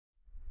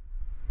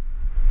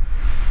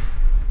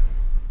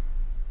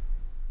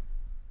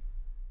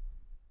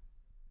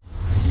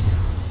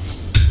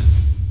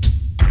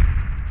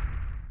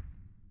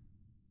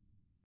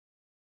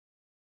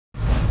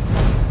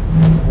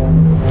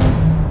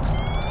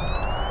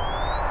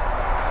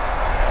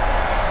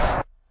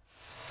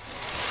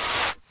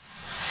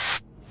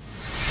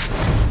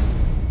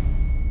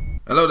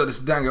Hello there,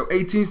 this is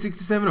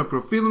Dango1867. Hope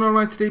you're feeling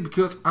alright today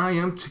because I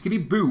am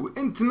Tickety Boo.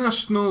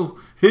 International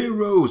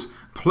Heroes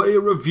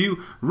Player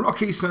Review.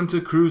 Rocky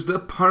Santa Cruz, the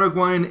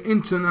Paraguayan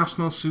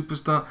international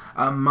superstar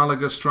and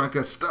Malaga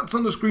striker. Stats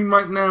on the screen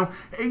right now: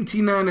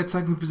 89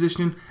 attacking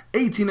positioning,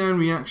 89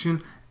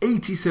 reaction,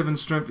 87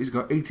 strength. He's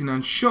got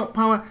 89 shot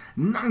power,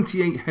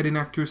 98 heading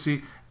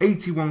accuracy,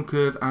 81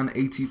 curve and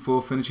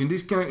 84 finishing.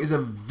 This guy is a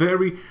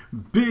very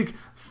big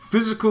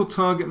physical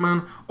target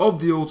man of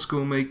the old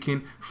school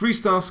making.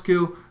 3-star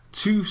skill,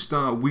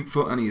 2-star weak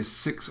foot, and he is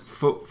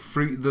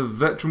 6'3". The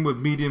veteran with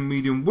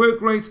medium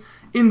work rate,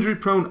 injury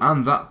prone,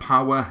 and that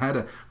power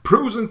header.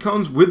 Pros and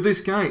cons with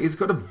this guy: he's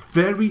got a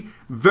very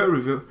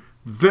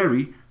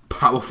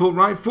powerful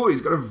right foot.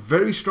 He's got a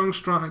very strong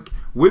strike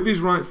with his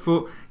right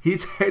foot.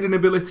 His heading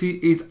ability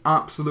is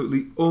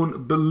absolutely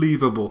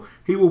unbelievable.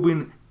 He will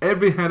win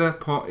every header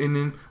pot in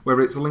him,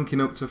 whether it's linking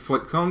up to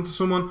flick onto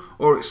someone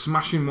or it's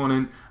smashing one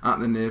in at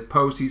the near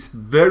post. He's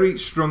very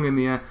strong in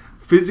the air,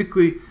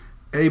 physically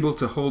able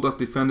to hold off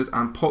defenders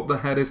and put the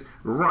headers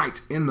right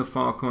in the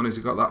far corners.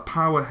 He's got that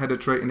power header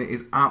trait and it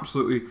is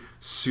absolutely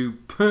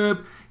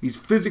superb. He's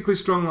physically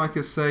strong, like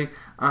I say,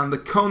 and the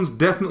cons,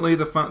 definitely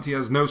the fact he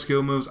has no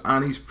skill moves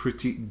and he's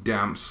pretty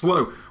damn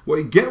slow. What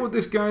you get with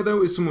this guy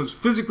though is someone who's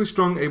physically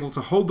strong, able to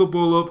hold the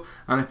ball up,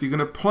 and if you're going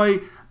to play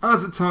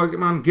as a target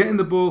man, getting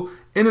the ball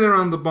in and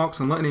around the box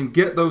and letting him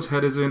get those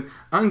headers in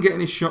and getting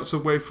his shots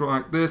away from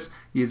like this,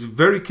 he is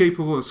very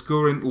capable of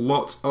scoring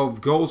lots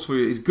of goals for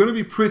you. He's going to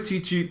be pretty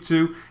cheap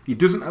too. He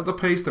doesn't have the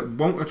pace that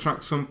won't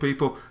attract some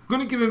people. I'm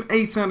going to give him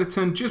 8 out of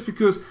 10 just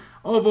because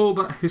of all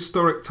that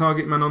historic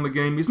target man on the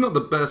game. He's not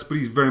the best, but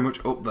he's very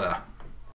much up there.